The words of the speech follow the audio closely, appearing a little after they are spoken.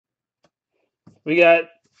We got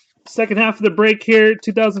second half of the break here,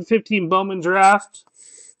 2015 Bowman draft.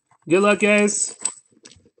 Good luck, guys.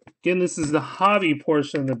 Again, this is the hobby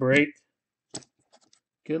portion of the break.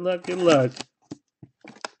 Good luck, good luck.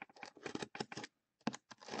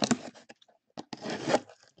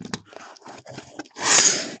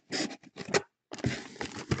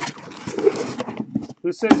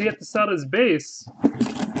 Who says you have to sell his base?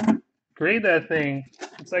 Grade that thing.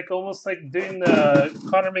 It's like almost like doing the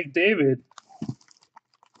Connor McDavid.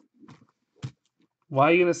 Why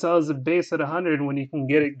are you gonna sell his base at 100 when you can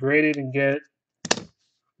get it graded and get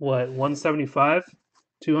what 175,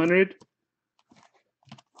 200?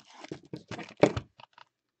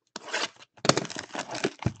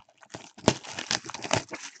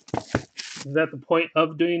 Is that the point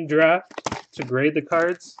of doing draft, to grade the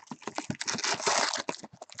cards?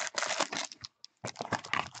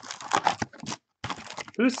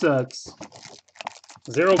 Who sucks?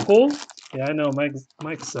 Zero cool? Yeah, I know.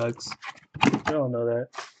 Mike sucks. We all know that.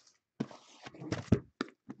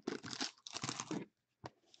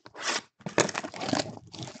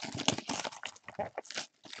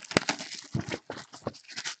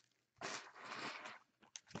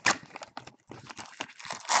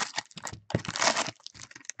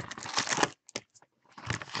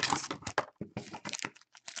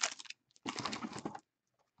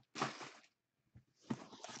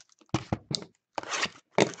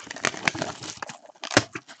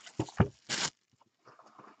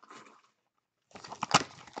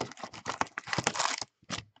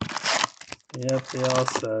 Yep, they all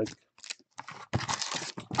suck.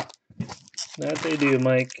 That they do,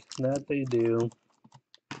 Mike. That they do.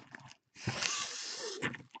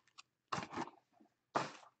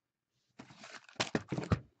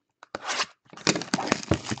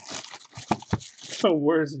 The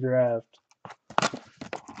worst draft.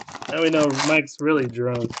 Now we know Mike's really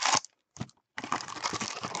drunk.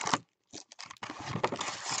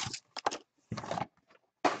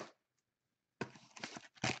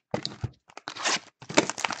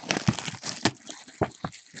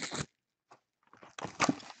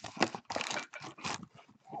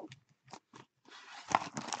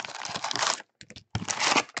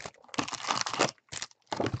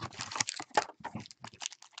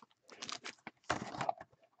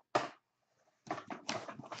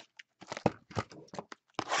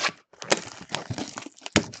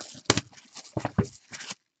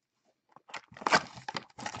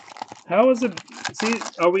 How is it? See,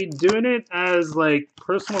 are we doing it as like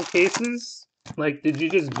personal cases? Like, did you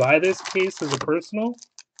just buy this case as a personal?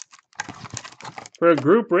 For a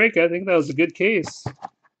group break, I think that was a good case.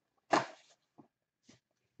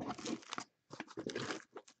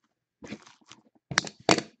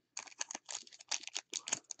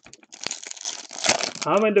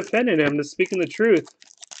 How am I defending him? Just speaking the truth.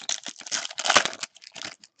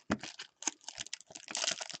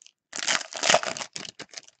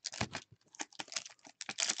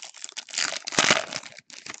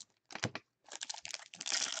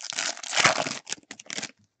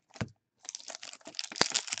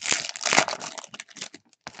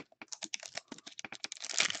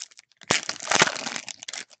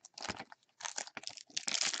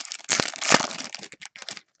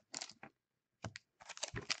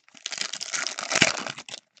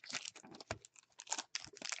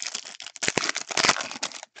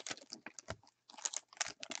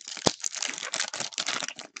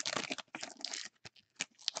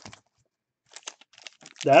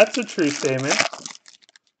 That's a true statement.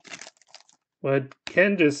 What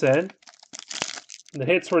Ken just said. The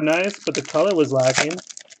hits were nice, but the color was lacking.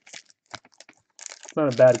 It's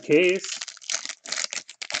not a bad case.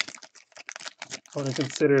 I wouldn't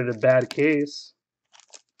consider it a bad case.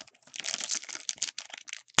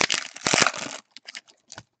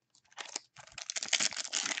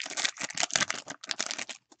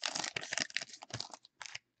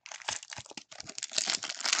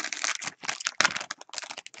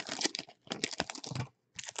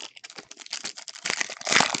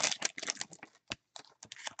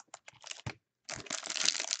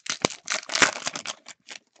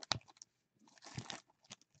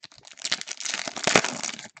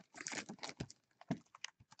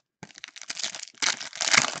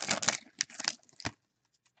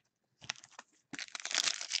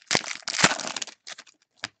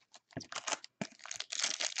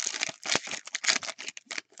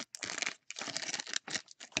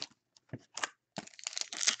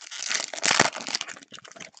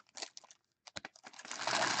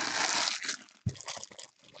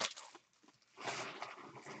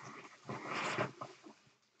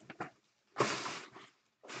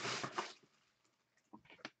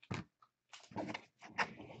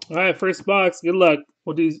 All right, first box. Good luck.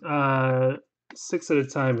 We'll do 6 at a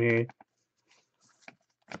time here.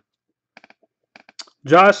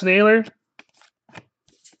 Josh Naylor.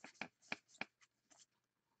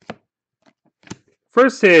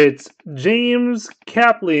 First hits, James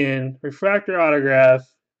Kaplan, refractor autograph.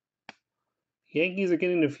 Yankees are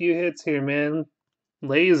getting a few hits here, man.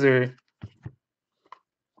 Laser.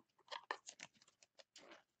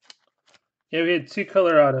 Yeah, we had 2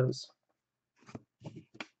 color autos.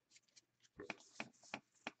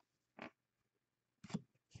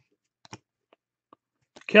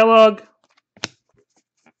 Kellogg.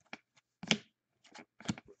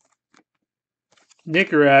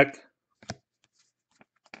 Nickerack.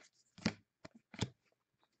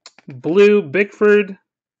 Blue Bickford.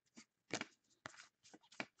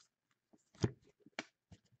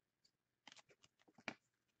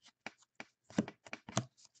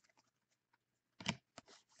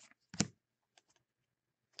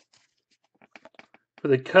 For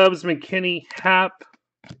the Cubs, McKinney, Happ.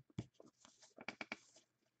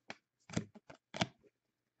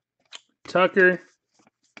 Tucker.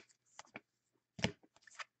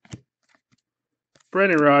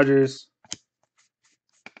 Brendan Rodgers.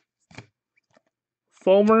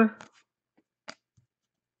 Fulmer.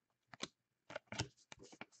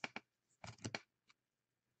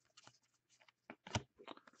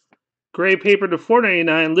 Gray paper to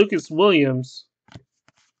 499, Lucas Williams.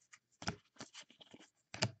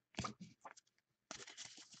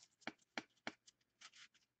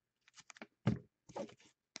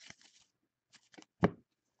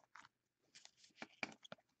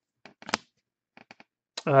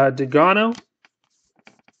 Degano.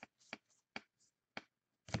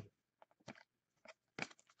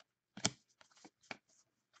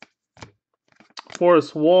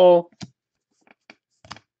 Forrest Wall.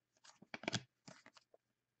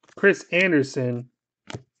 Chris Anderson.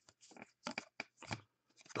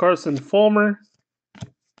 Carson Fulmer.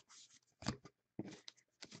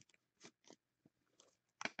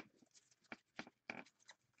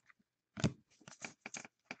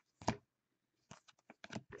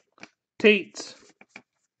 Tate.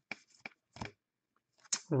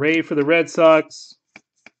 Ray for the Red Sox.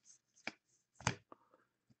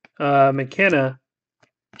 McKenna.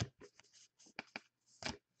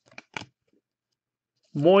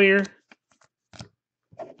 Moyer.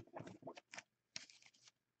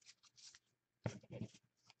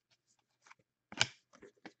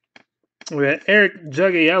 We got Eric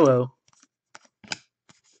Juggiello.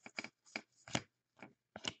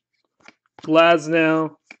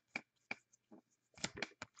 Glasnow.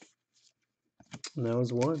 And that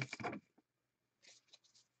was 1.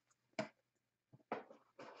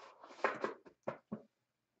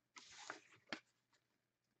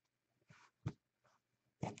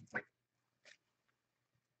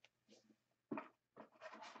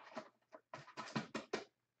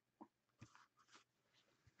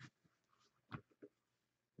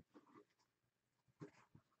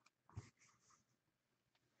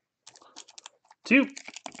 Two.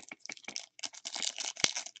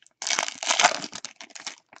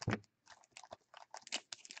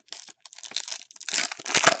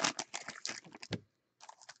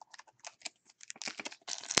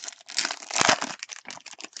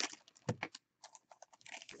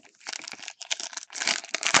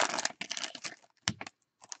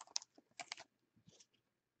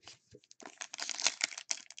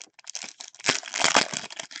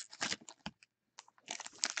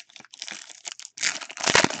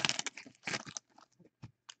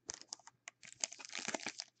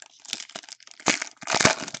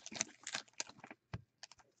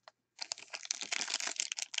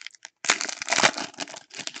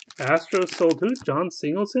 Astros sold who? John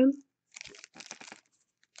Singleton?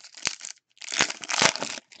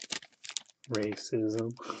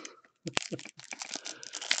 Racism.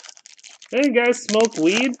 Hey guys, smoke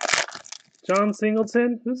weed? John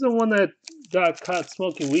Singleton? Who's the one that got caught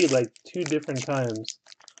smoking weed like 2 different times?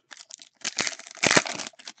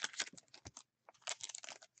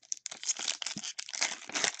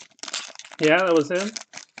 Yeah, that was him.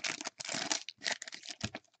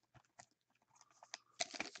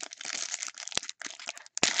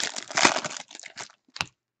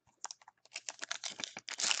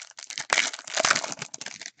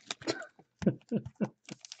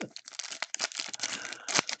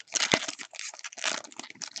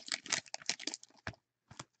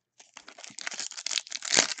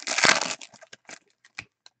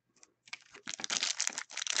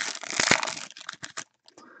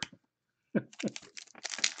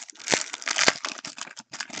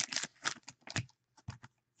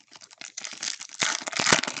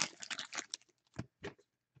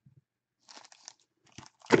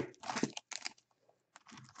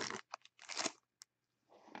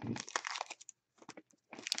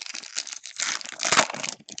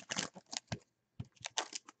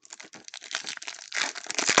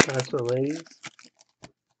 That's for ladies.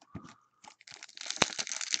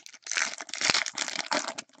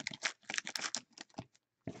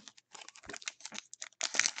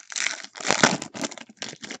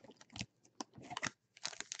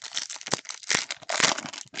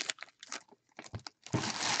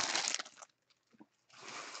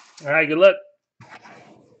 All right, good luck.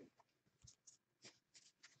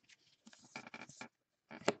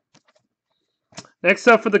 Next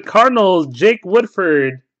up for the Cardinals, Jake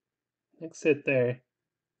Woodford. Next hit there.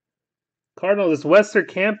 Cardinals, Western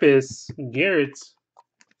Campus, Garrett.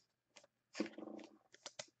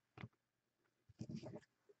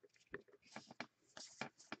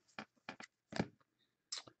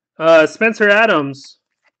 Spencer Adams.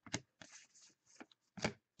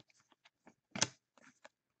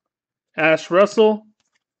 Ash Russell.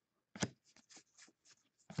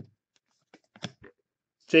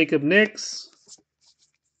 Jacob Nix.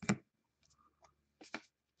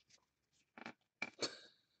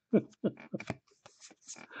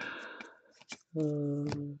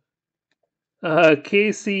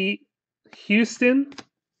 Casey Houston.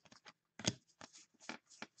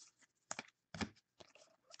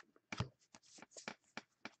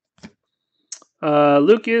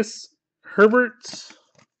 Lucas Herbert.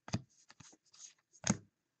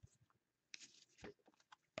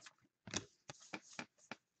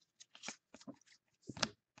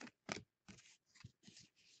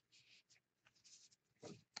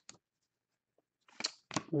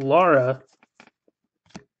 Laura.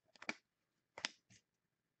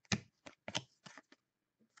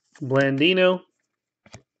 Blandino.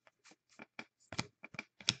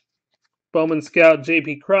 Bowman Scout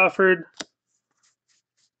J.P. Crawford.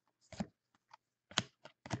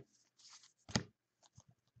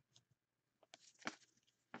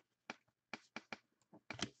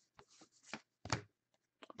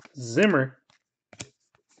 Zimmer.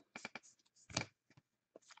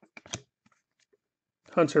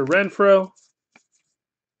 Hunter Renfro.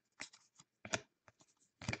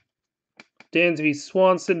 Dansby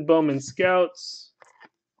Swanson, Bowman Scouts.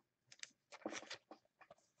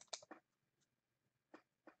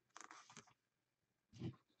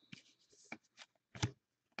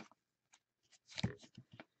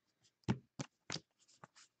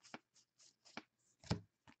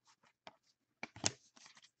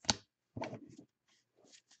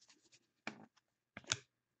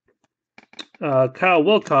 Kyle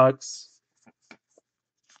Wilcox.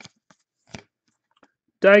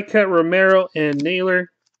 Die cut Romero and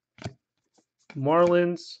Naylor.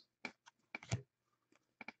 Marlins.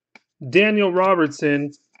 Daniel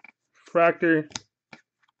Robertson. Fractor.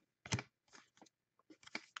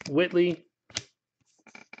 Whitley.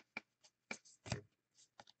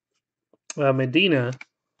 Medina.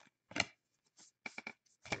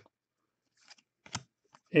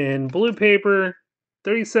 And blue paper,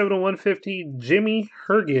 37 to 150, Jimmy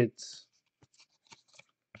Herget.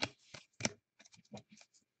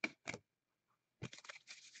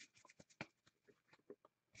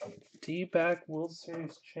 D-back World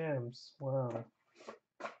Series champs. Wow.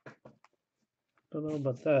 Don't know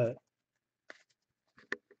about that.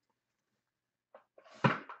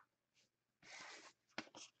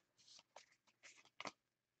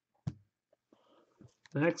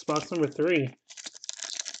 Next, box number 3.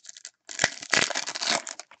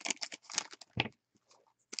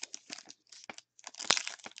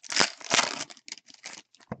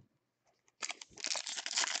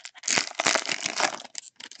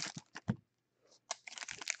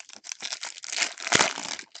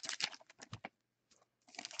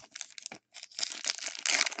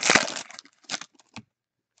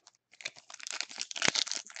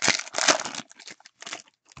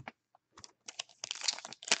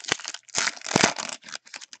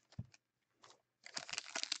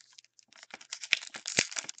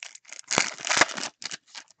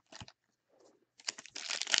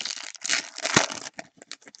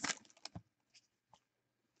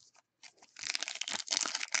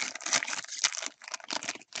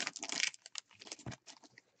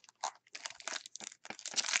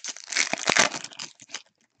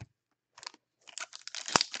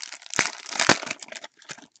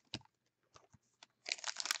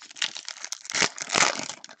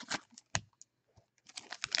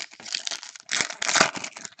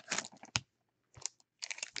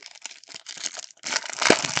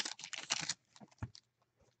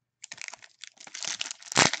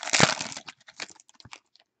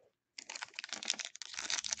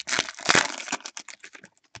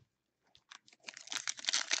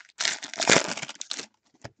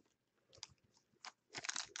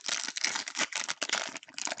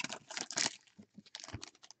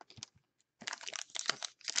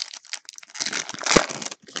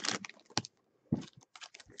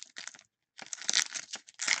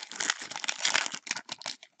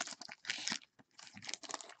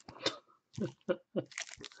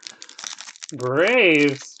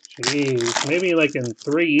 Braves. Jeez. Maybe like in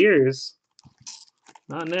 3 years.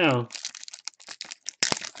 Not now.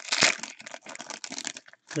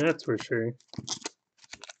 That's for sure.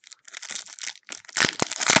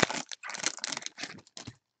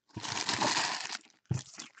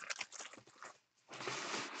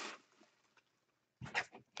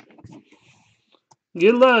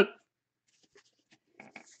 Good luck.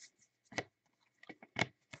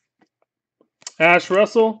 Ash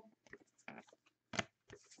Russell.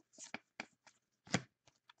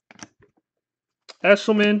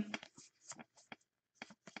 Eshelman.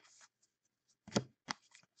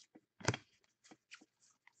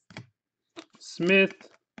 Smith.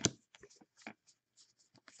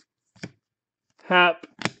 Happ.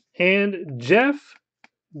 And Jeff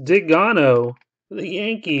Digano. The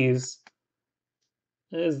Yankees.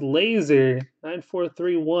 That is Laser.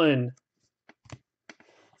 9431.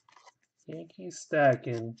 Yankees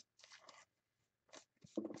stacking.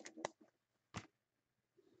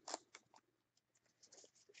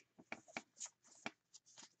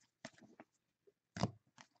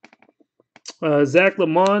 Zach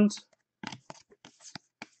Lamont.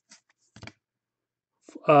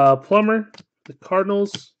 Plummer. The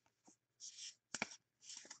Cardinals.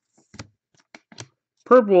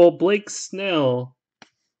 Purple, Blake Snell.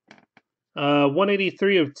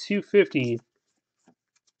 183 of 250.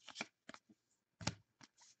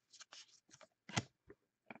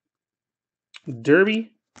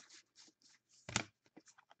 Derby.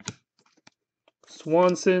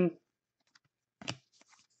 Swanson.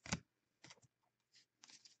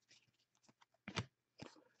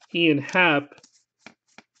 Ian Happ.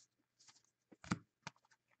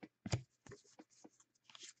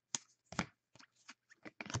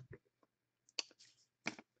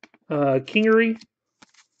 Kingery.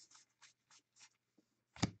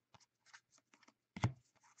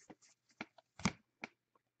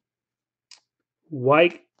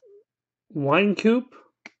 Winecoop.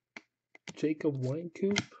 Jacob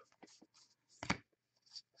Winecoop.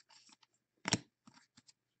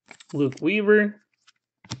 Luke Weaver.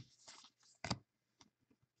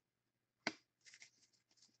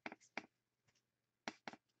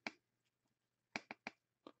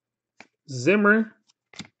 Zimmer.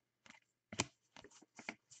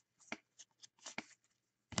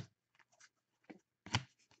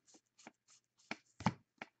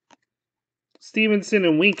 Stevenson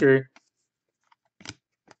and Winker.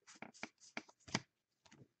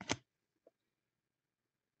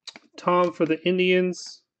 Tom for the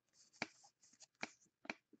Indians.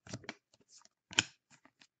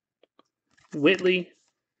 Whitley.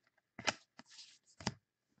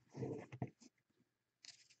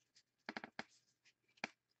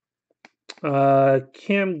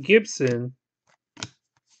 Cam Gibson.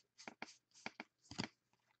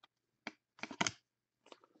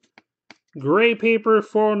 Gray paper,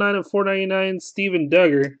 409 and 499, Steven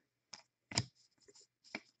Duggar.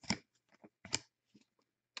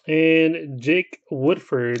 And Jake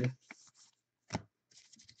Woodford.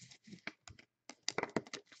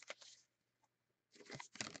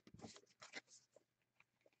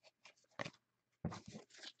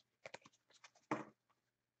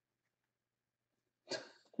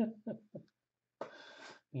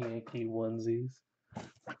 Yankee onesies.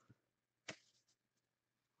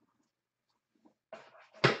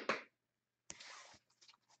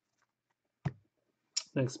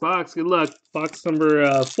 Next box. Good luck. Box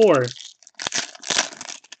number 4.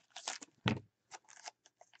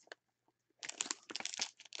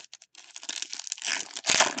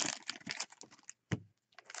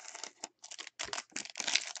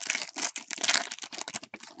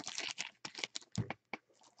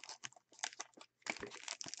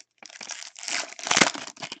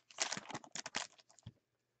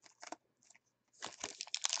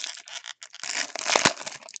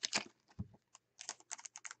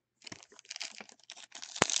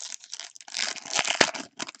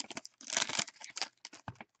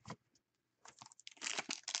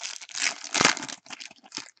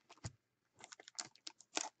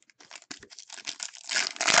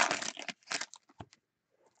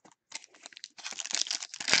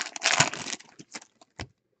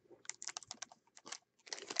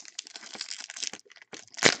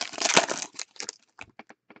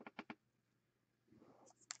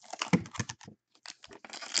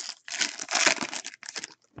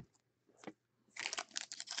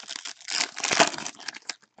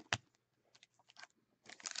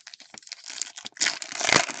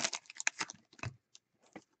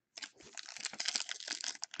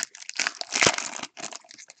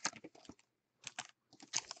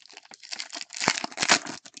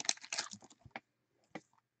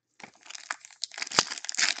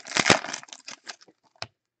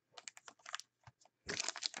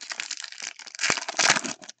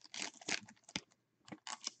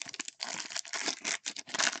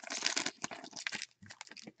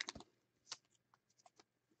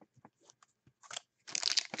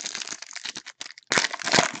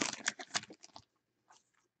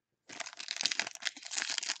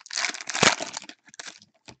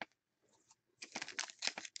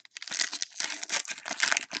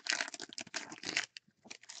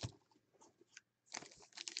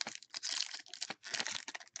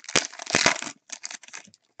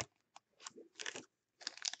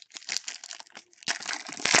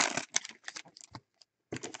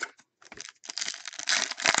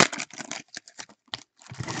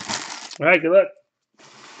 All right, good luck.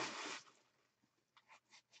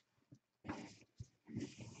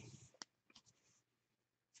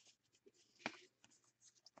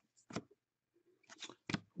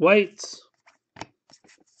 Whites.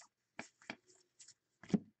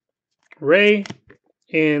 Ray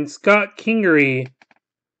and Scott Kingery.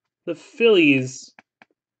 The Phillies.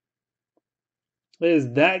 It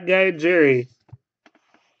is that guy, Jerry.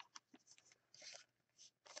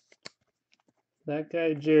 That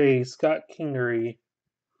guy, Jerry. Scott Kingery.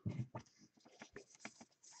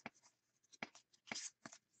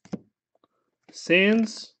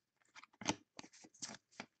 Sands.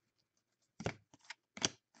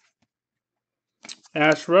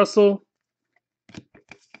 Ash Russell.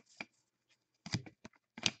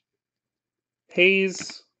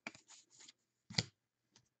 Hayes.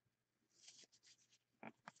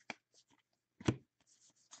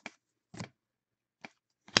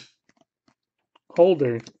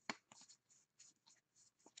 Holder.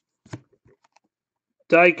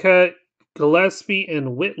 Die cut. Gillespie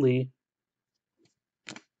and Whitley.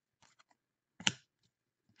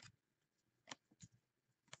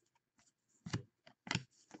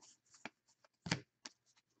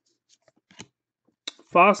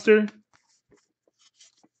 Foster.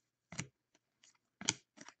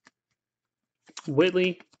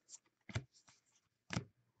 Whitley.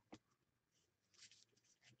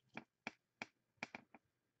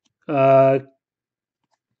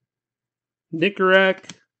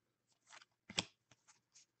 Nicorak.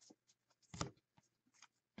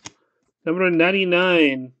 Number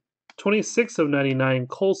 99. 26 of 99.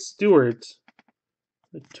 Cole Stewart.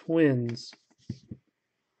 The Twins.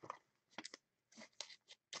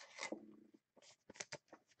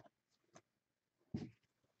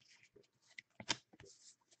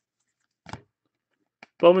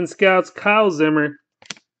 Bowman Scouts. Kyle Zimmer.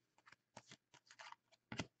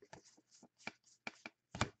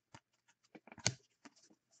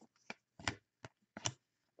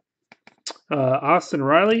 Austin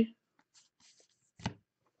Riley.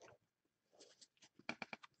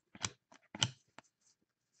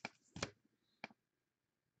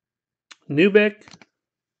 Newbeck.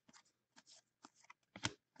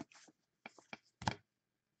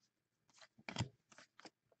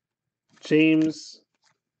 James.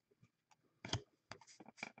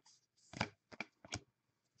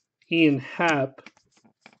 Ian Happ.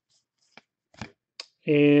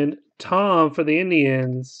 And Tom for the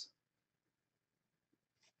Indians.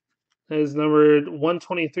 That is numbered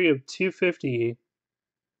 123 of 250.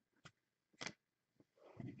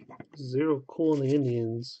 Zero cool in the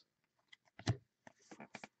Indians.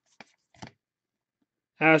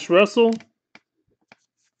 Ash Russell.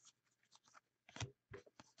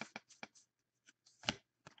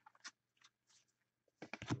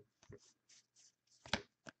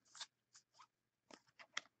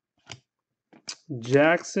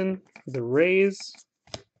 Jackson for the Rays.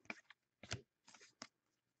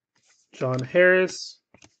 John Harris.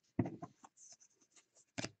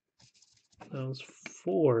 That was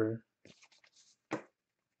 4.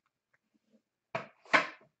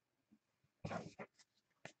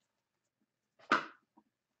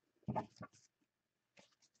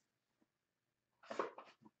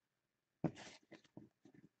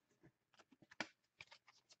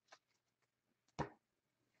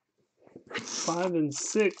 Five and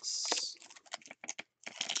 6.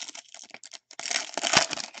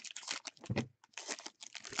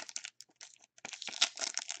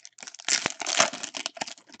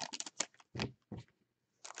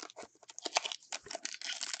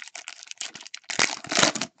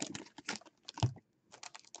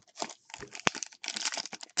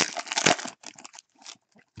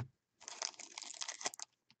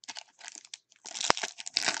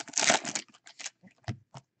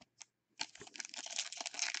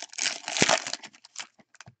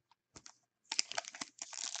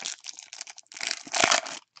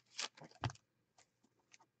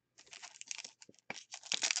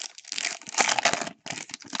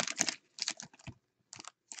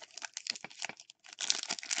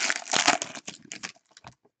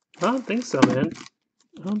 I don't think so, man.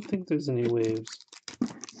 I don't think there's any waves.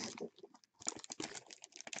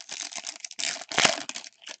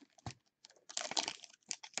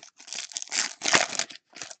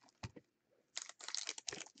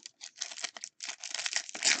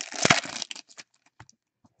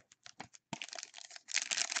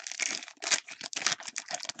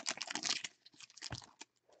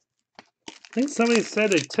 I think somebody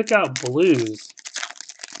said they took out blues.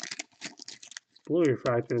 Blue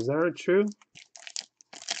refractor. Is that true?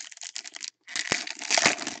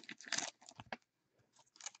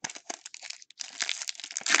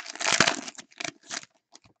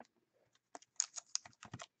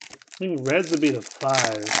 think reds would be the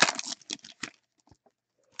 5.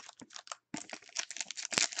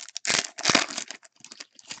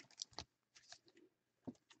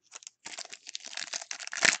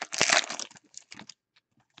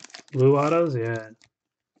 Blue autos, yeah.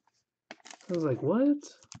 I was like, what?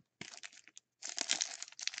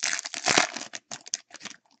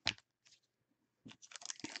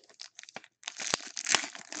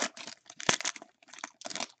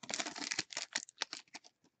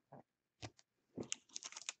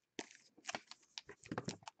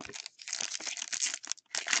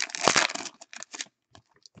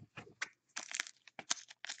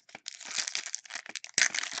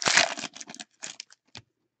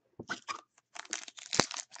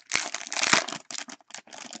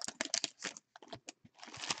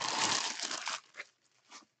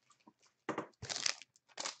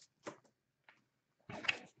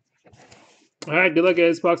 All right, good luck,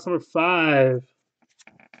 guys. Box number 5.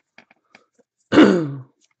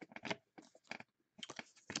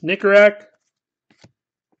 Nickerack.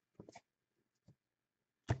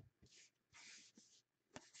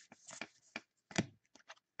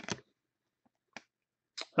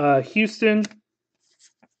 Houston.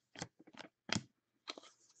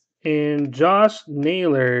 And Josh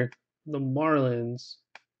Naylor, the Marlins.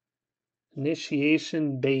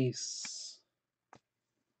 Initiation base.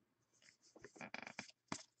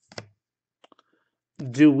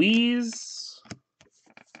 Deweese.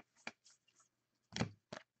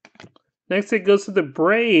 Next, it goes to the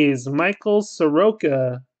Braves. Michael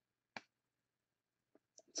Soroka.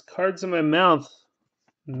 It's cards in my mouth.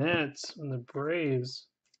 Mets and the Braves.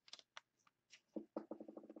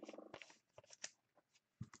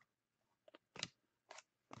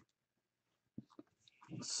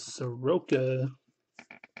 Soroka.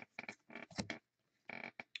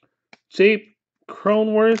 Jake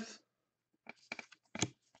Cronenworth.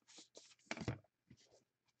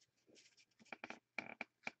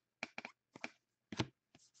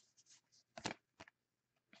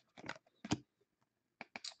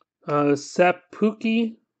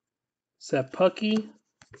 Sapuki. How do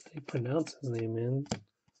you pronounce his name, man?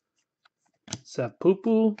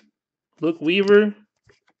 Sapupu. Luke Weaver.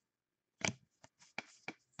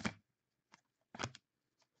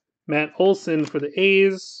 Matt Olson for the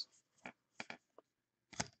A's.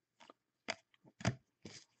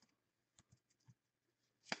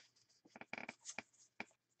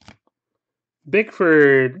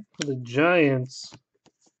 Bickford for the Giants.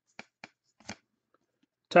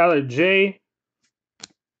 Tyler J.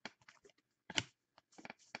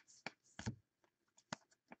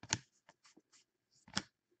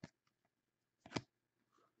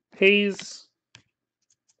 Hayes.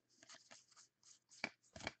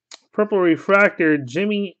 Purple Refractor,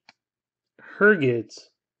 Jimmy Herget.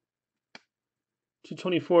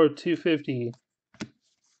 224, 250.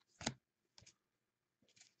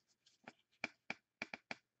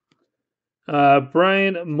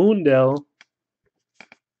 Brian Mundell.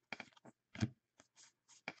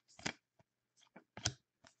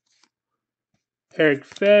 Eric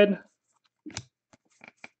Fed.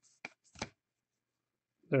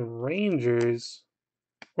 The Rangers.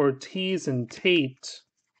 Ortiz and Tate.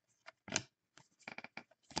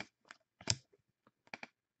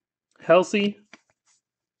 Helsey.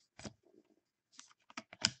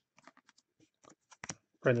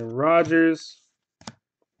 Brendan Rodgers.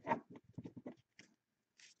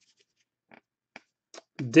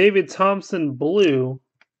 David Thompson Blue.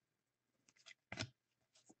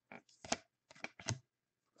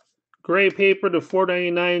 Gray paper to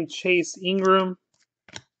 499 Chase Ingram.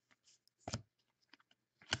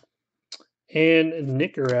 And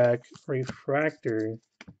Nickerack Refractor.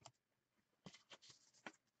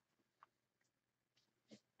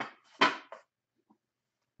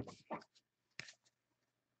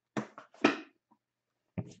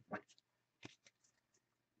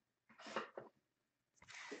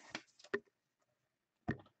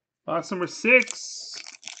 Box number 6.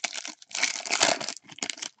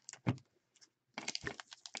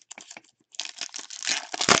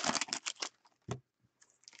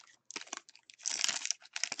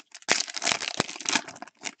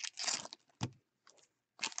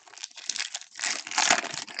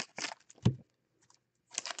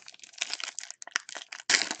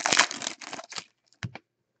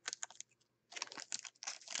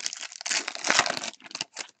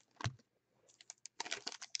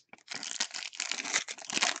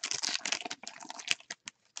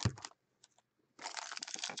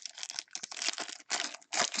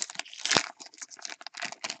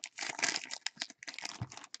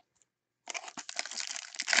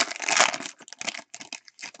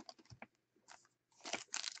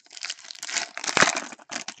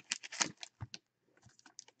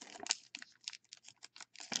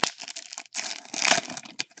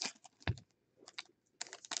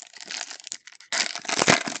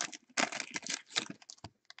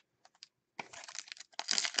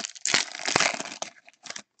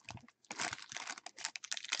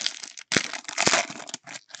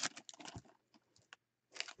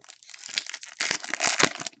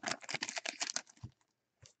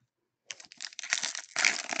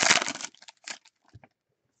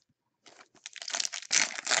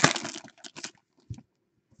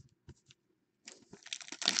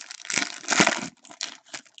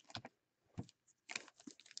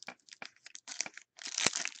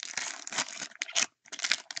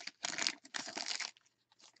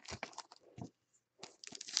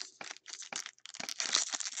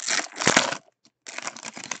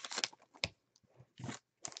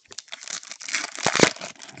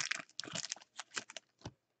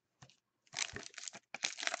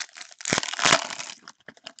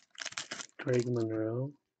 Greg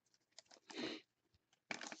Monroe.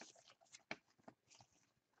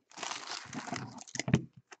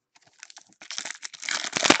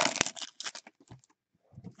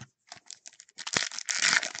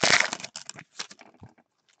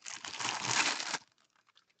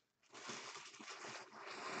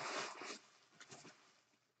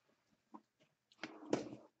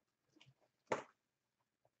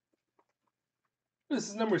 This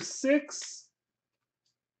is number 6.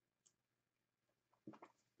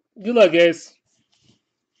 Good luck, guys.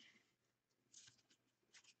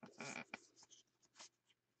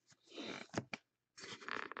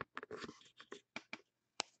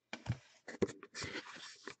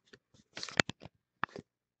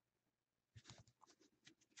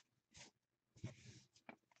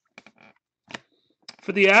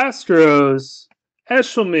 For the Astros,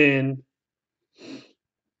 Eshelman.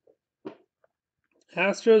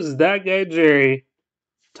 Astros is that guy, Jerry.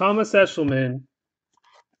 Thomas Eshelman.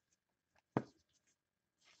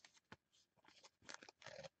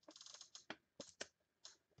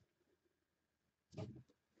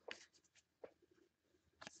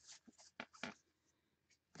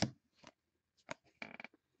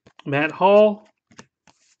 Matt Hall.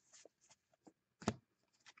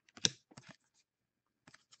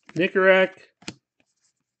 Nicorek.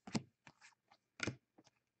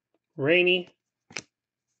 Rainey.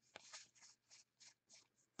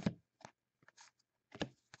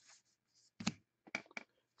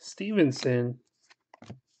 Stevenson.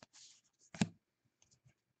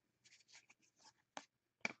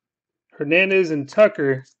 Hernandez and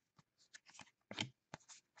Tucker.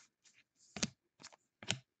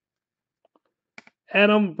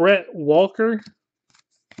 Adam Brett Walker.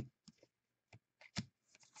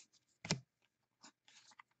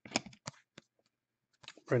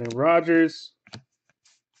 Brendan Rodgers.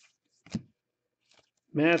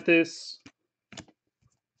 Mathis.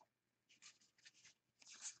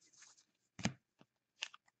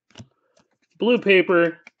 Blue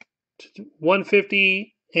paper.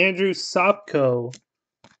 150. Andrew Sopko.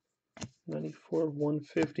 94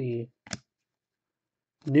 150.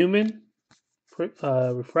 Newman.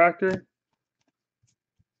 Refractor.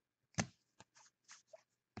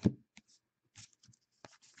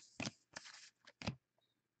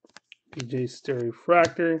 DJ Ster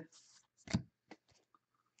Refractor.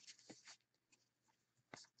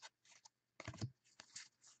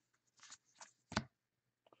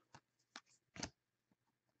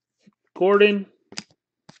 Gordon.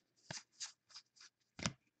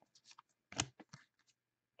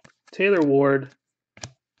 Taylor Ward.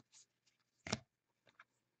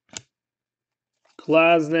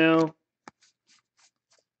 Glasnow.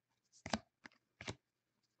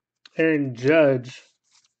 Aaron Judge.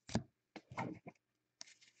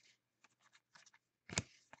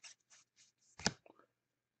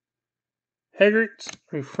 Heggert.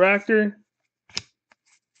 Refractor.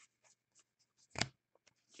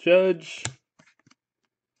 Judge.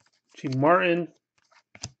 G. Martin.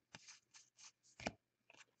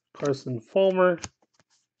 Carson Fulmer.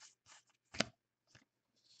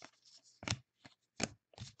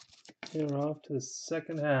 And we're off to the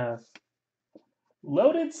second half.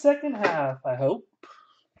 Loaded second half, I hope.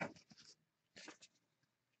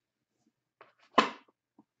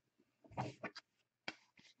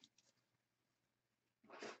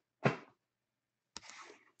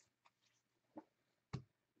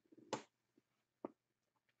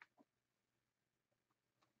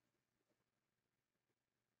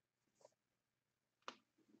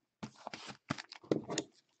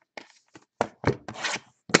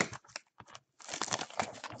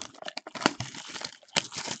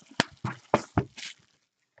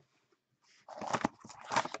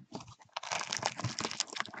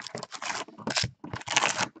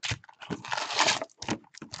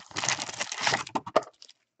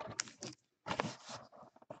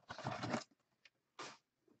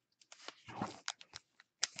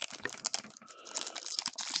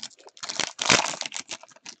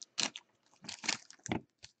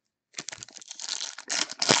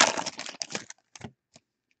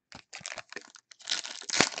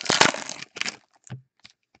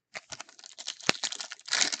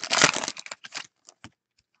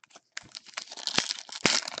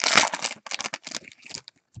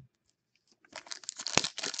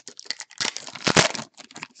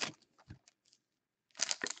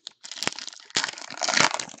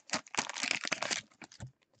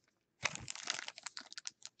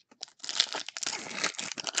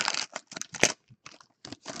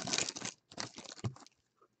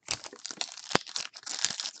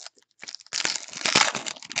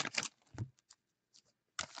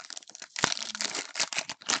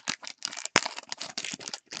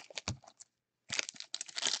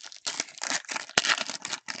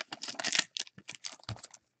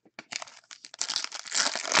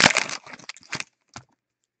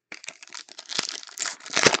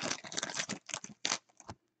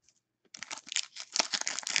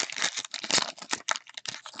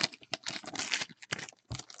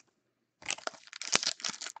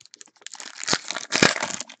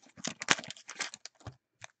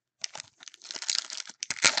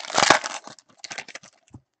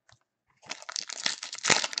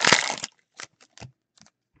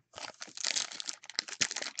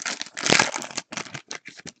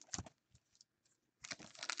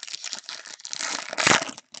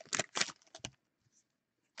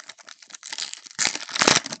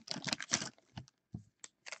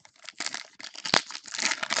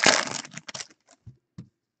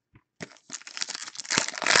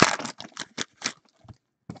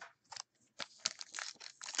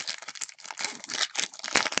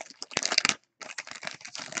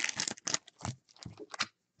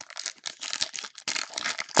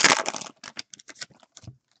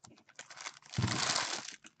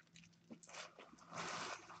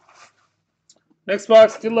 Next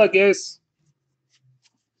box. Good luck, guys.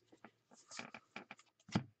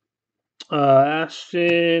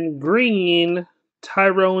 Ashton Green,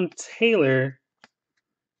 Tyrone Taylor,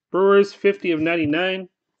 Brewers 50 of 99.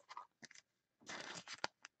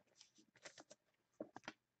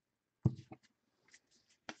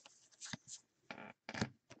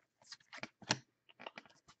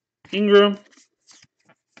 Ingram,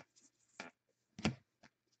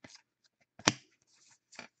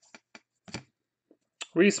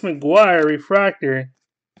 Reese McGuire, refractor.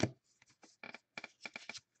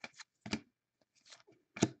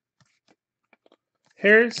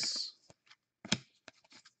 Harris,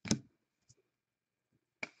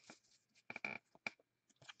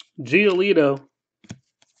 Giolito,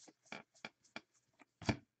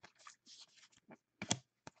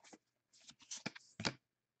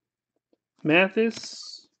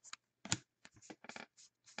 Mathis,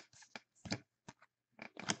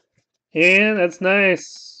 and that's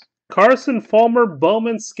nice. Carson Fulmer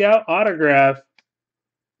Bowman Scout autograph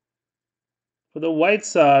for the White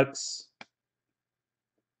Sox.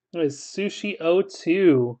 That is Sushi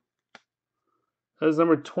 02. That is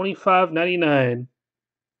number 2599.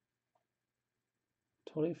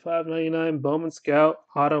 2599 Bowman Scout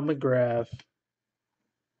Auto McGrath.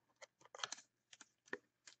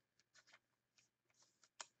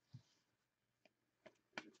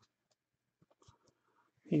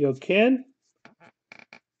 Here you go, Ken.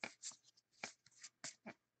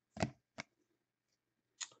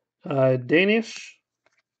 Danish.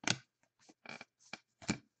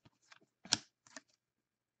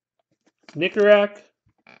 Nicorak.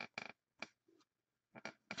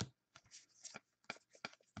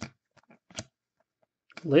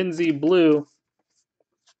 Lindsey Blue.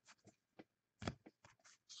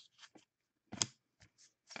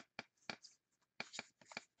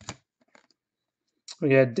 We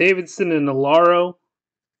got Davidson and Alaro.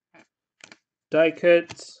 Die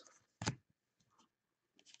cuts.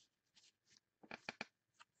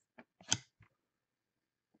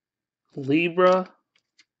 Leba.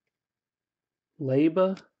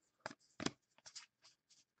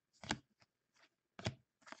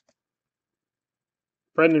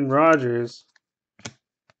 Brendan Rodgers.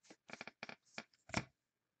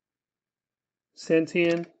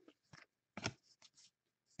 Santian.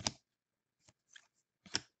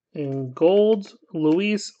 And gold,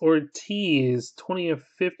 Luis Ortiz, 20 of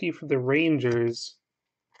 50 for the Rangers.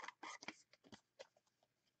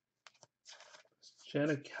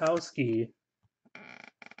 Janikowski,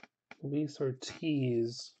 Luis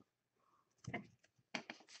Ortiz.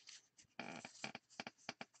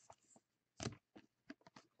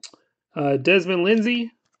 Desmond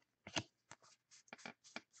Lindsay.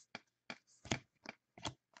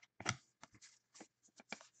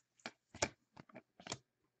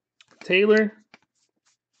 Taylor.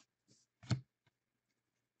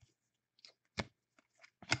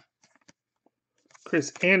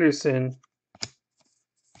 Chris Anderson.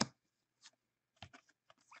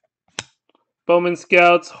 Bowman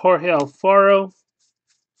Scouts, Jorge Alfaro.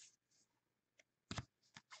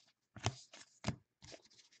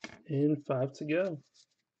 And 5 to go.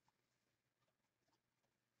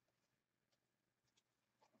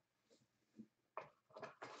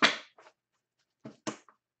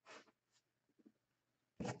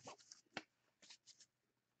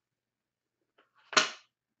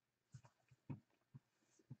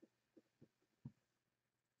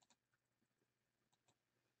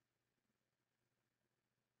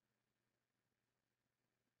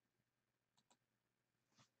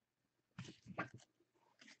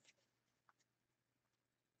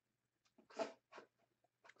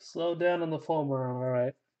 Slow down on the Fulmer, all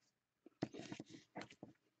right.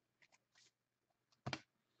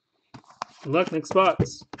 Good luck, next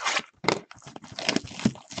box.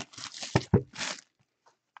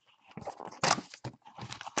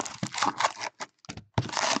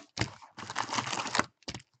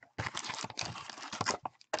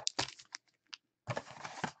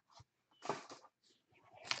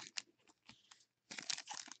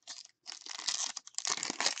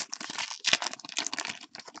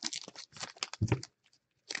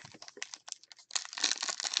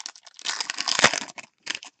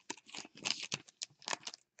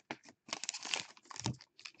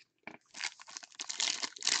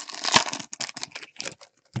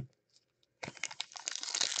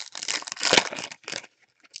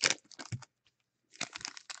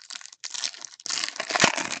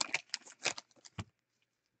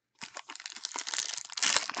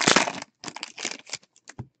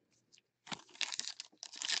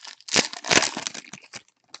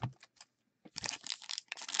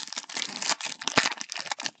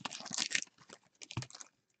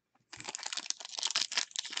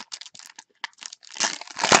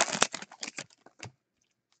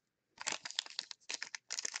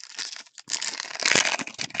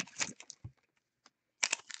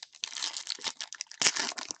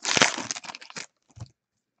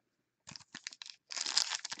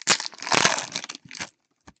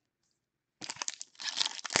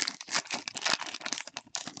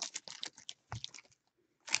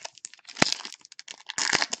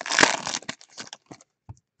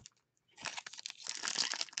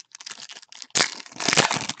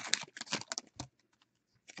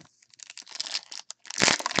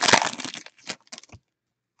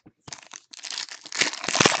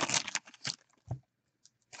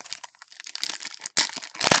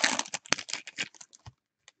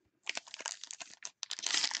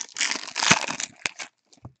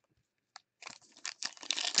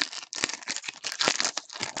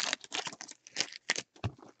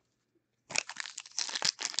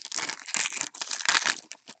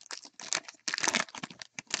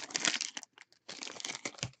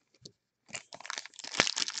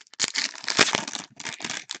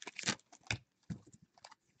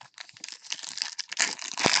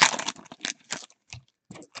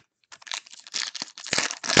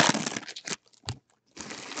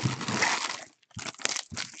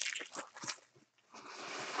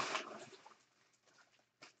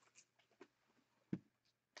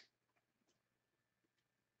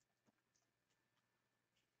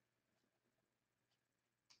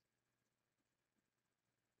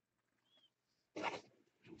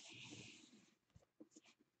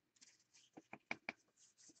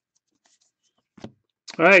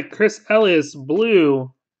 All right, Chris Ellis,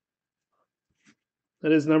 blue.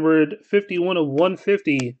 That is numbered 51 of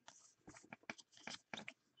 150.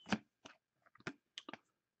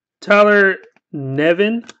 Tyler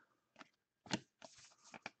Nevin.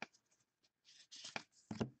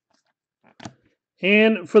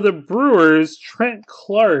 And for the Brewers, Trent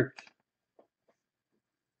Clark.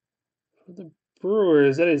 For the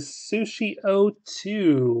Brewers, that is Sushi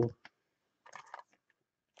 02.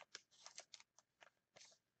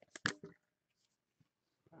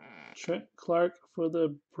 Trent Clark for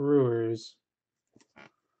the Brewers.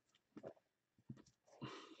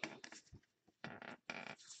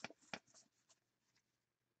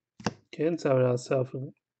 Can't tell myself.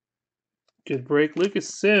 Good break. Lucas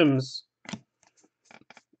Sims.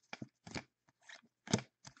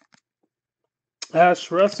 Ash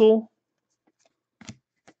Russell.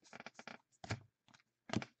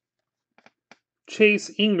 Chase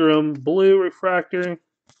Ingram, blue refractor.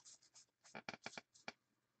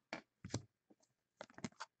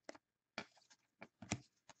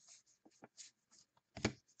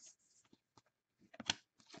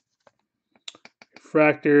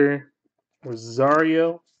 Refractor,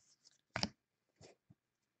 Rosario.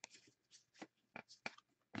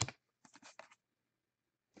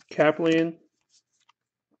 Kaplan.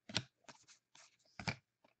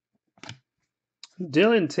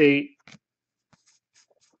 Dylan Tate.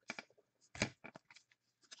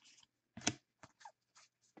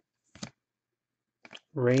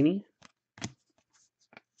 Rainey.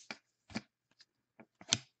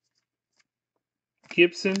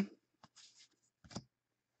 Gibson.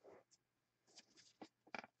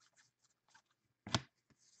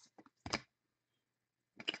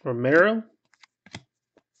 Romero.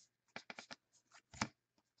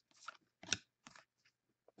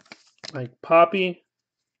 Mike Poppy.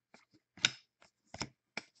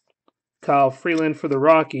 Kyle Freeland for the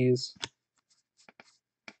Rockies.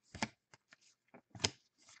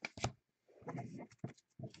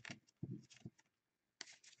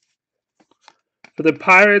 For the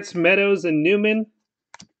Pirates, Meadows and Newman.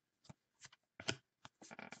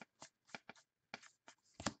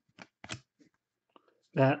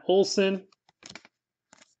 Matt Olson.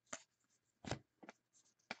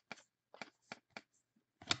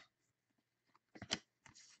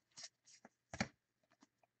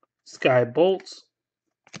 Sky Bolts.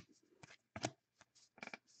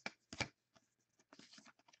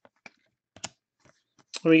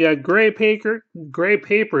 We got Gray Paper,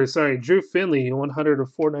 Drew Finley, 100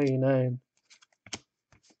 of 499.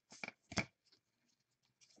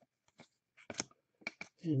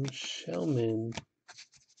 And Shellman.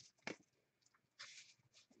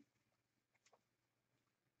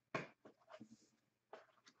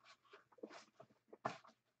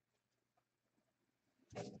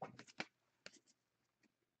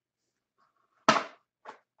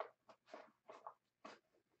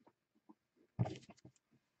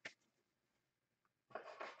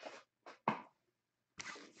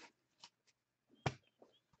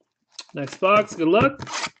 Next box, good luck.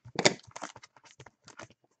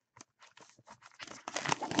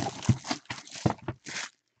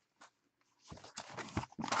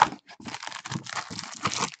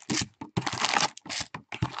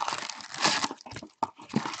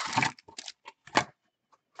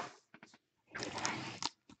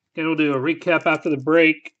 And we'll do a recap after the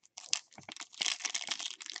break.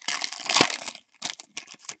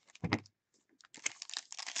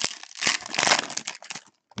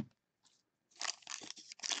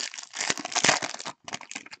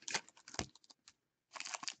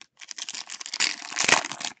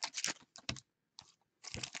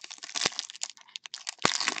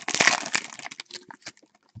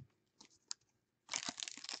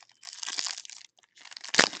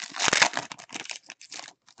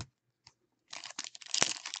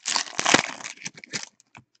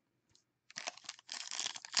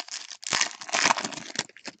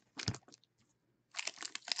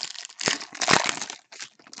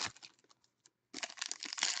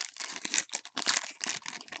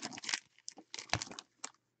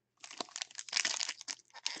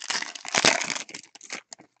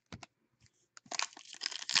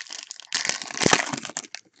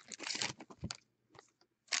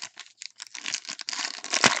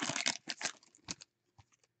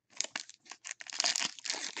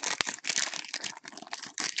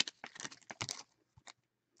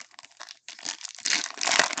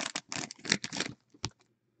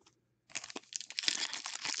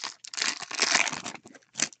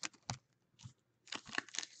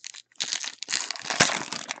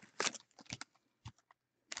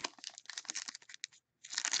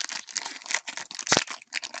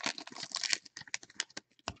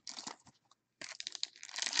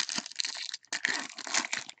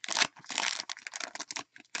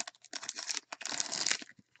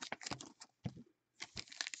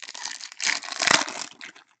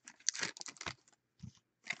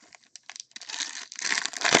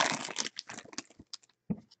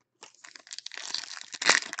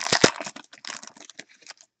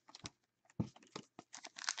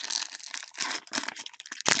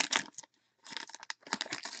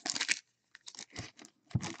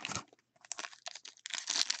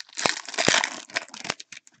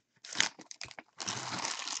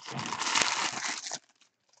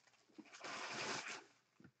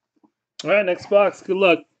 All right, next box. Good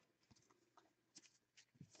luck.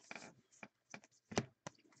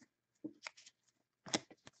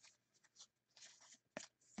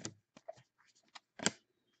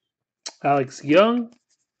 Alex Young.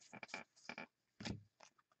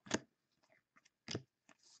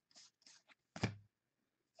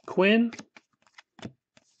 Quinn.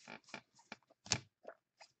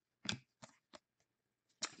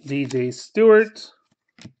 DJ Stewart.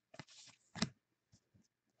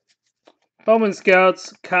 Bowman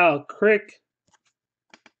Scouts. Kyle Crick.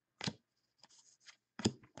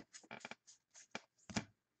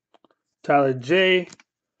 Tyler J.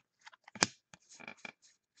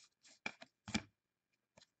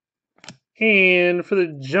 And for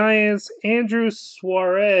the Giants, Andrew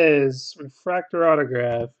Suarez, refractor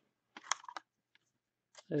autograph.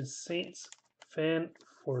 A Saints fan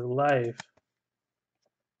for life.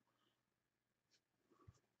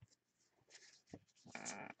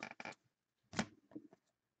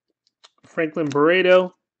 Franklin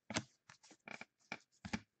Barreto.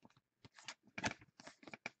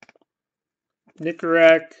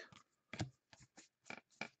 Nicorak.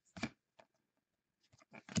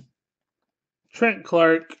 Trent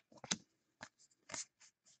Clark.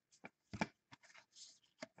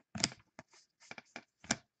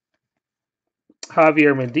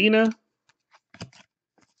 Javier Medina.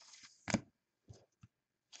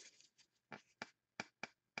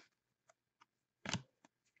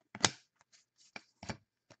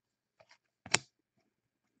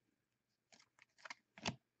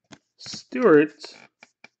 Stewart.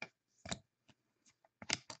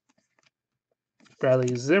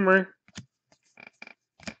 Bradley Zimmer.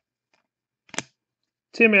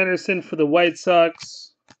 Tim Anderson for the White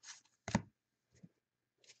Sox.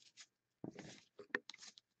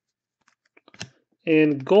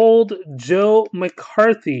 And gold, Joe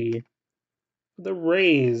McCarthy for the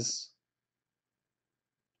Rays.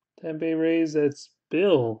 Tampa Bay Rays, that's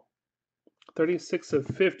Bill. 36 of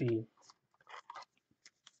 50.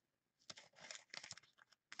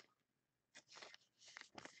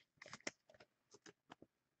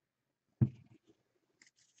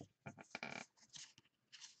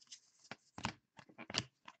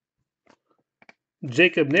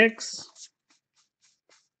 Jacob Nix.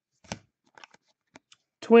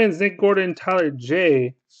 Twins, Nick Gordon, Tyler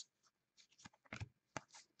J.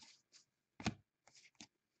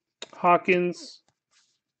 Hawkins.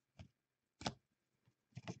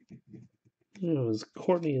 It was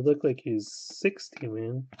Courtney. He looked like he's 60,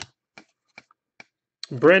 man.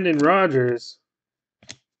 Brendan Rodgers.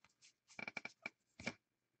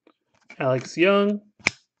 Alex Young.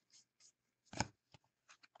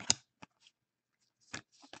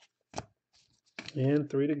 And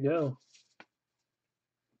 3 to go.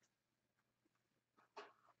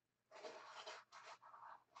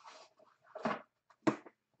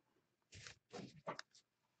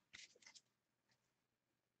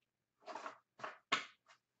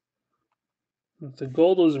 The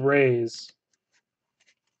gold was Rays.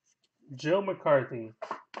 Joe McCarthy.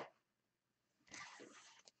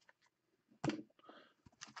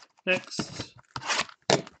 Next.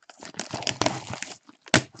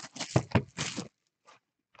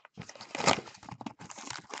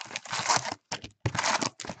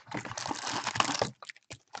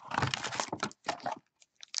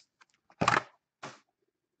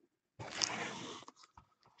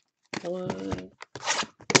 One.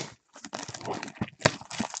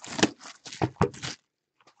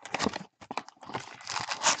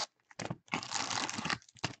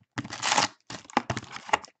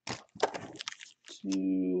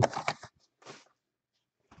 Two.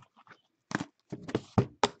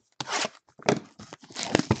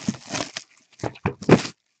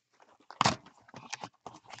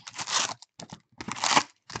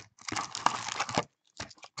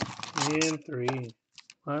 And 3.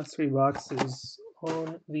 Last 3 boxes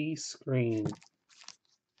on the screen.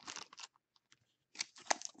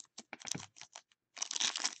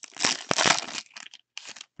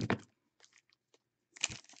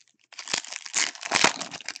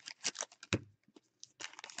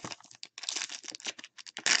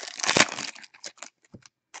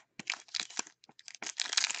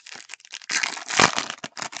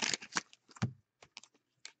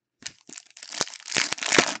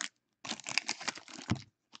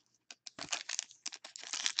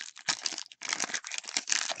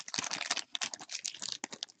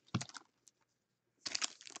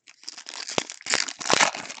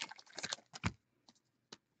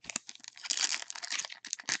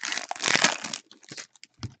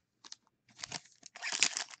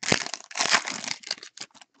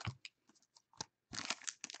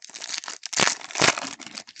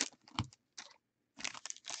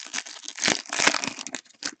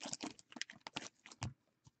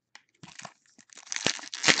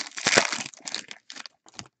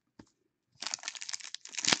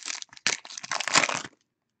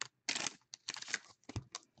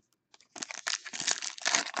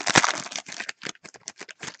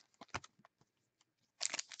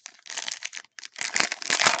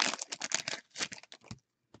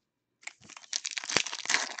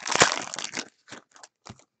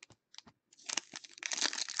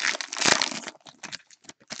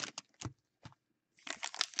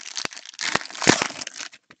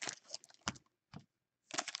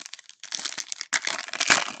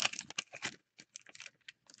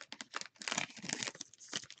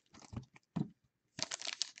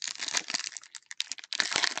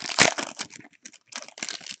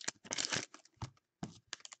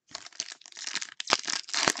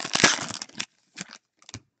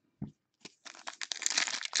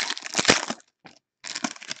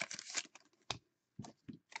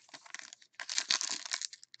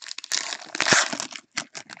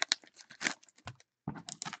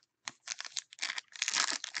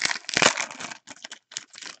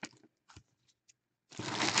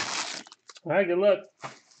 All right, good luck.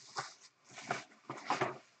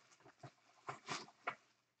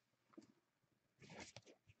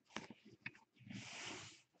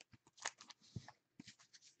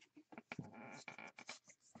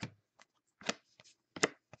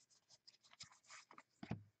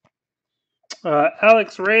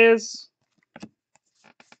 Alex Reyes,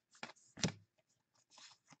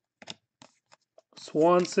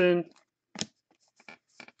 Swanson,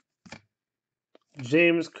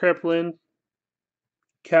 James Kaplan,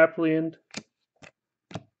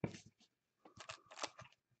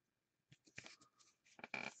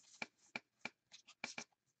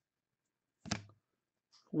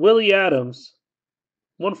 Willie Adams,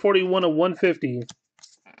 141 of 150.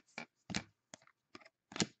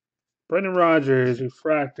 Brendan Rodgers,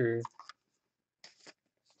 refractor.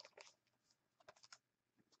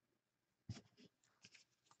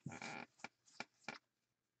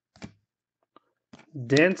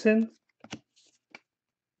 Danton,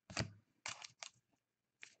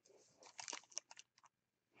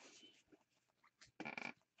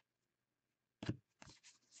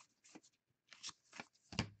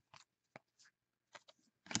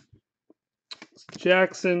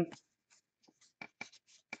 Jackson,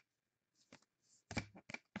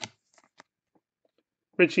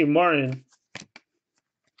 Richie Martin,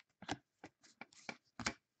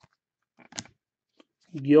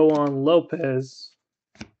 Yohan Lopez,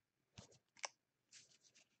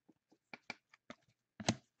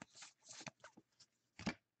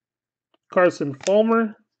 Carson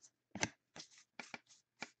Fulmer,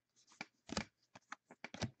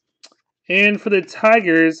 and for the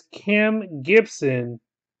Tigers, Cam Gibson.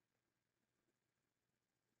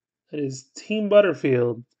 That is Team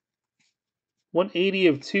Butterfield, 180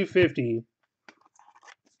 of 250.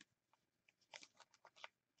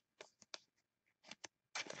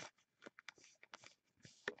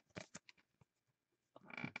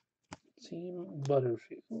 Team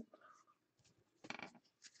Butterfield.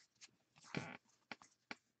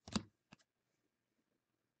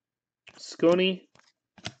 Sconey,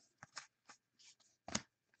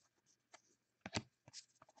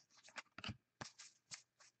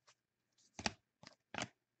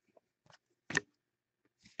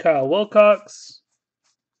 Kyle Wilcox,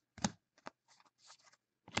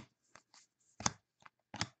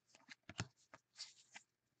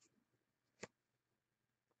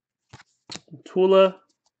 Tula.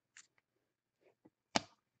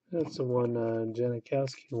 That's the one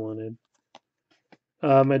Janikowski wanted.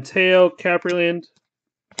 Mateo Caperland,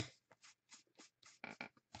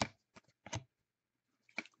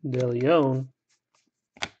 De Leon,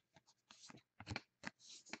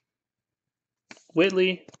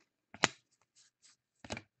 Whitley,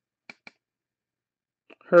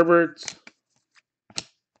 Herbert,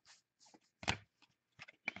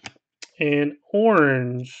 and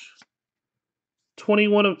orange.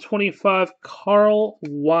 21 of 25, Carl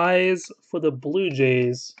Wise for the Blue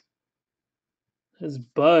Jays. His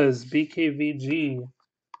Buzz, BKVG.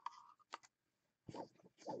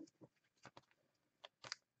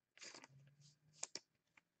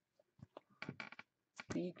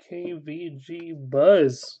 BKVG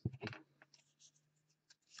Buzz.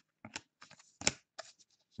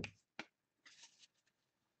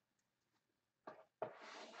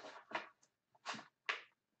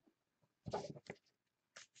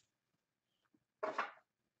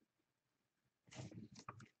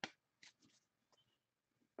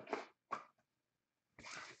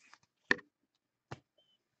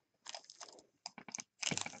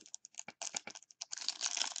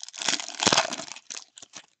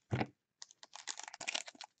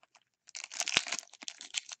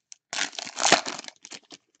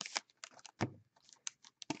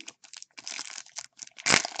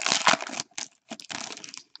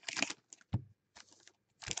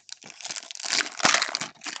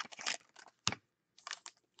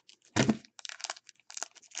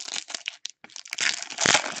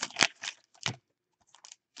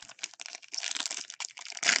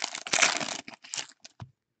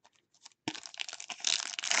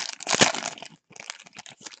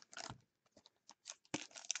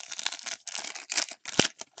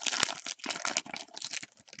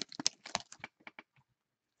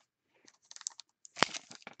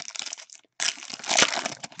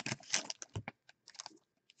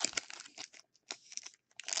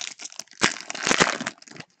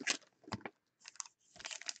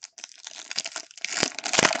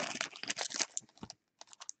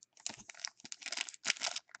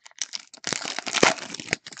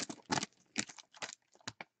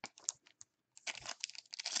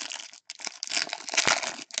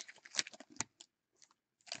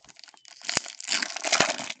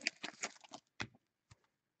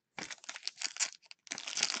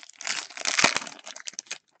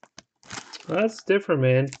 Well, that's different,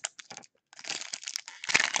 man.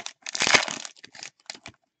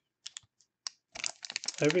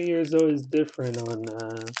 Every year is always different on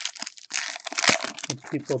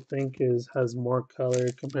what people think has more color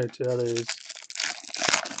compared to others.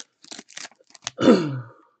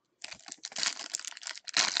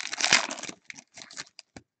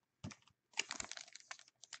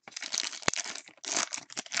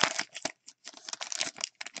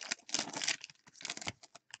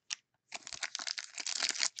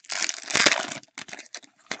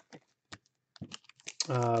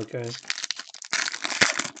 Okay.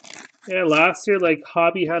 Yeah, last year like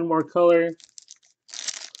Hobby had more color,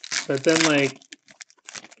 but then like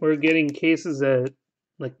we're getting cases at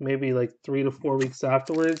like maybe like 3 to 4 weeks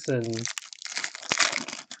afterwards, and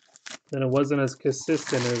then it wasn't as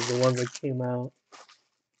consistent as the ones that came out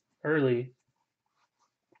early.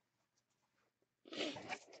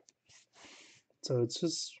 So it's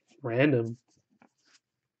just random.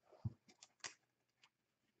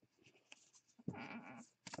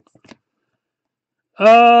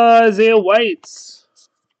 Isaiah White's.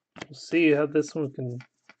 We'll see how this one can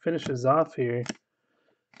finishes off here.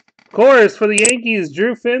 Of course, for the Yankees,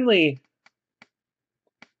 Drew Finley.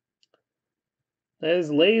 That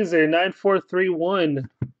is Laser 9431.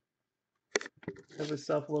 Have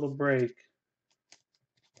yourself a little break.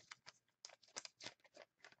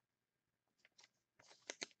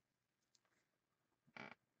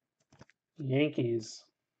 Yankees.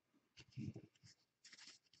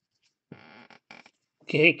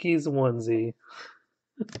 Yankees onesie.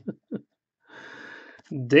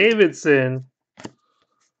 Davidson.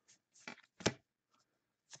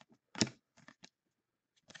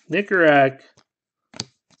 Nickerack.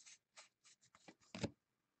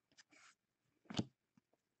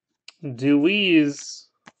 Deweese.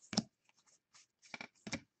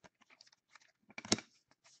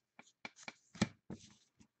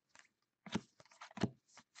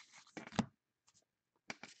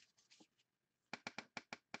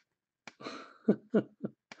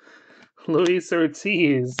 Luis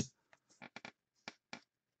Ortiz.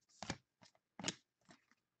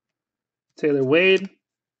 Taylor Wade.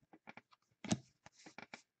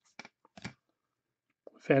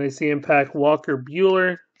 Fantasy Impact Walker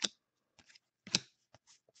Bueller.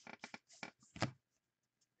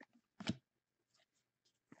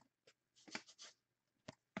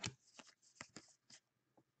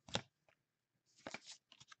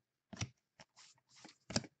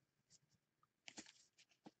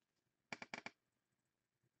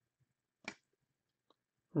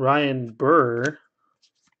 Ryan Burr.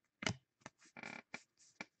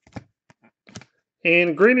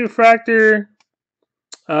 And Green Refractor,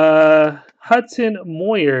 Hudson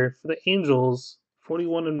Moyer for the Angels,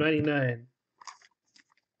 41 of 99.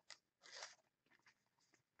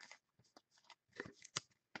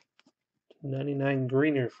 '99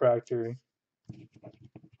 Green Refractor.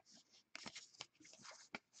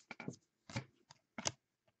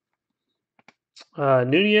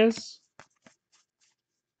 Nunez.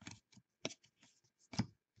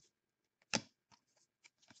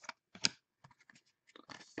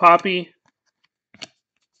 Poppy.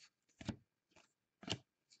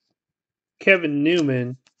 Kevin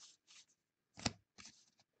Newman.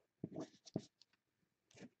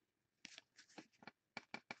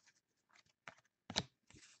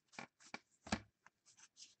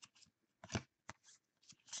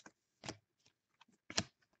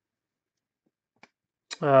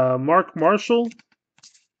 Mark Marshall.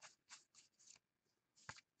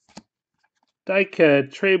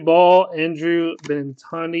 Dyke, Trey Ball, Andrew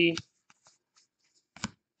Benintendi.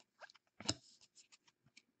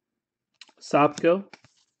 Sopko,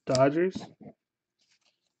 Dodgers.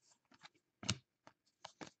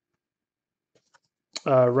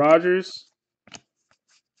 Rogers.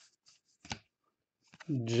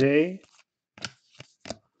 Jay.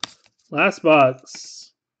 Last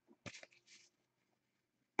box.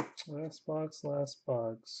 Last box, last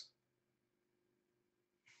box.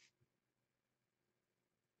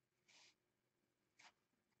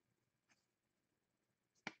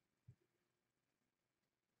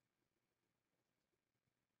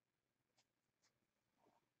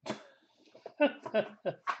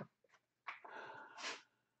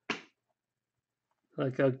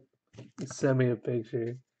 Like, send me a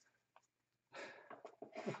picture.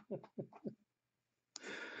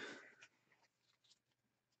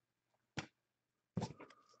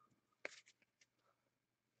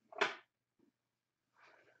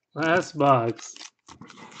 Last box.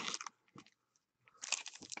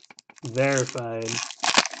 Verified.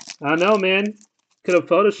 I don't know, man. Could have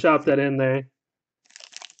photoshopped that in there.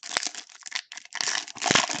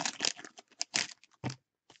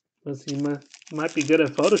 He might be good at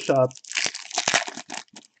Photoshop.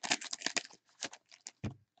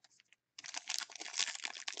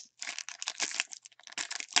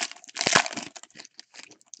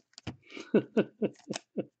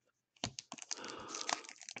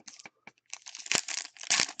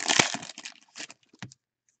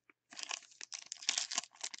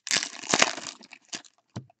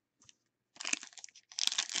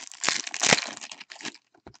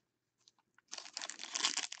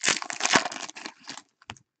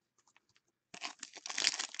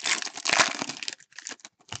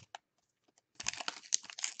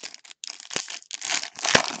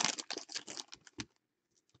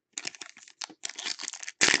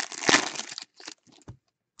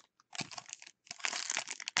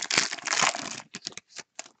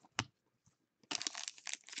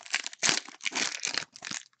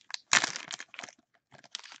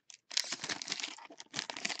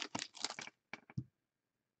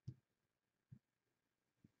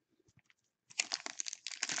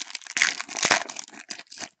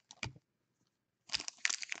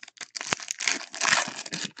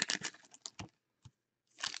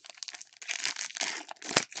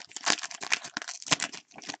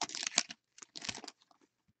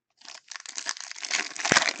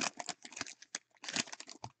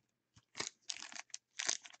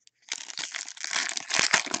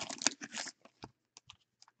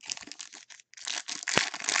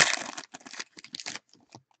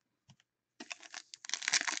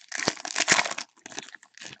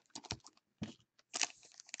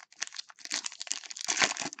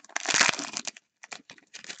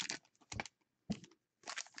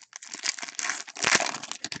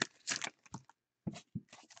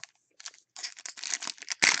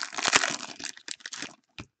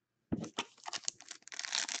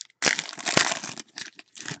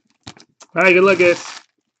 All right, good luck, guys.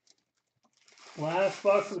 Last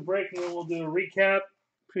box is breaking, and we'll do a recap.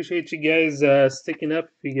 Appreciate you guys sticking up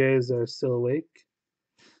if you guys are still awake.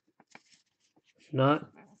 If not,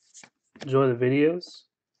 enjoy the videos.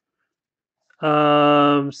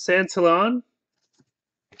 Santalon.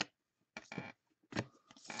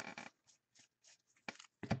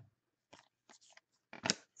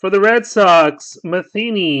 For the Red Sox,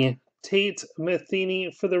 Matheny. Tate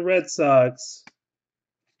Matheny for the Red Sox.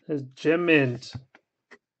 There's Gem Mint.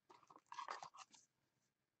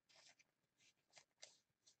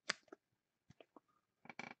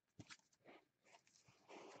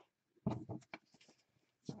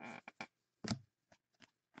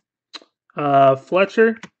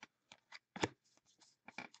 Fletcher.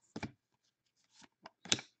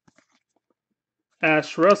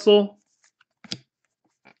 Ash Russell.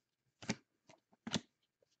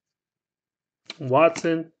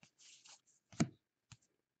 Watson.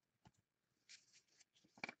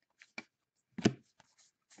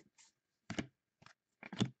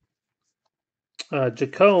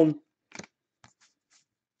 Jacome.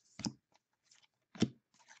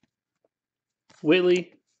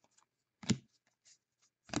 Whitley.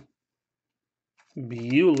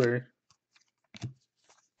 Bueller.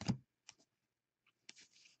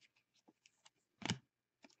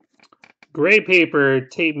 Gray paper,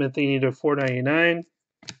 Tate Matheny to $4.99.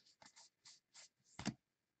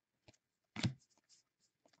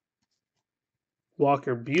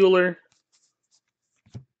 Walker Bueller.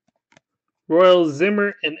 Royal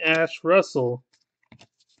Zimmer and Ash Russell.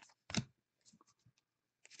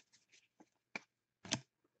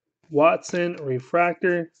 Watson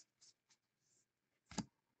Refractor.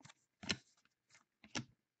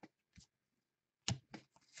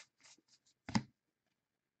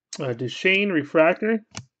 Duchesne Refractor.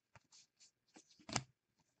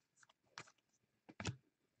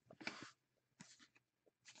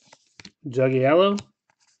 Juggiello.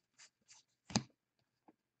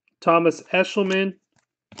 Thomas Eshelman.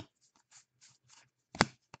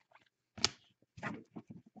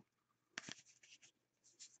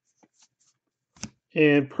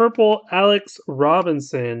 And purple Alex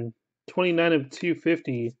Robinson. 29 of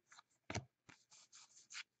 250.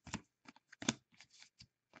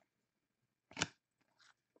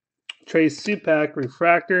 Trey Supak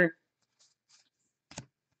Refractor.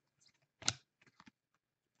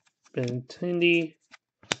 Benintendi.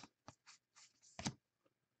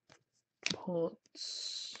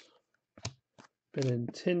 Ponce.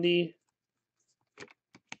 Benintendi.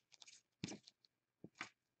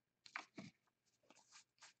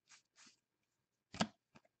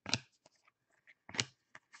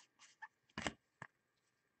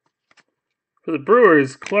 For the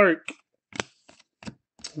Brewers, Clark.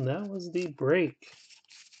 And that was the break.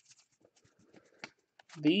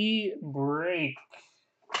 The break.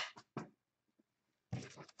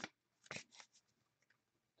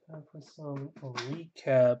 Time for some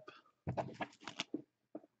recap.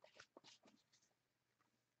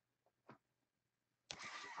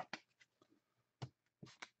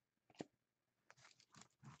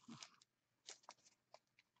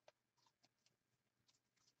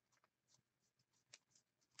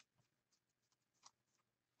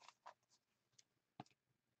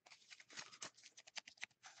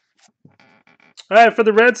 All right, for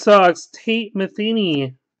the Red Sox, Tate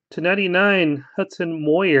Matheny /99, Hudson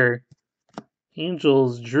Moyer.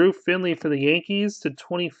 Angels, Drew Finley for the Yankees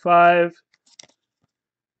 /25.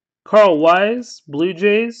 Carl Wise, Blue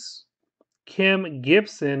Jays. Kim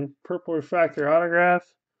Gibson, Purple Refractor autograph.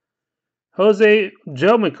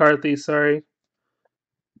 Joe McCarthy,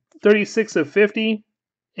 36/50.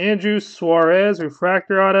 Andrew Suarez,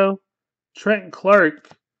 Refractor auto. Trent Clark,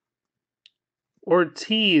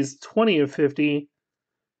 Ortiz, 20/50.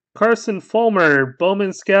 Carson Fulmer,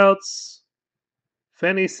 Bowman Scouts.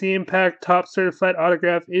 Fantasy Impact Top Certified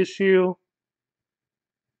Autograph issue.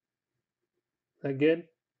 Is that good?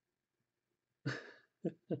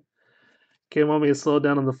 Okay, want me to slow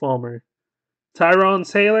down on the Fulmer. Tyrone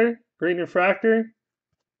Taylor, Green Refractor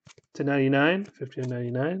 /99,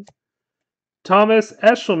 50/99. Thomas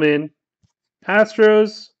Eshelman,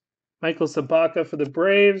 Astros. Michael Sabaka for the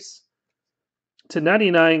Braves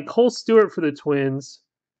 /99. Cole Stewart for the Twins.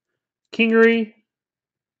 Kingery,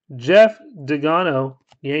 Jeff Degano,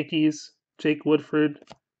 Yankees. Jake Woodford,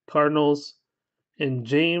 Cardinals. And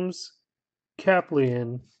James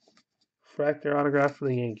Kaplian, Fractor autograph for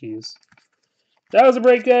the Yankees. That was a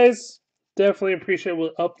break, guys. Definitely appreciate it.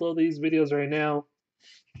 We'll upload these videos right now.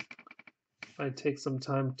 Might take some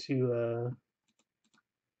time to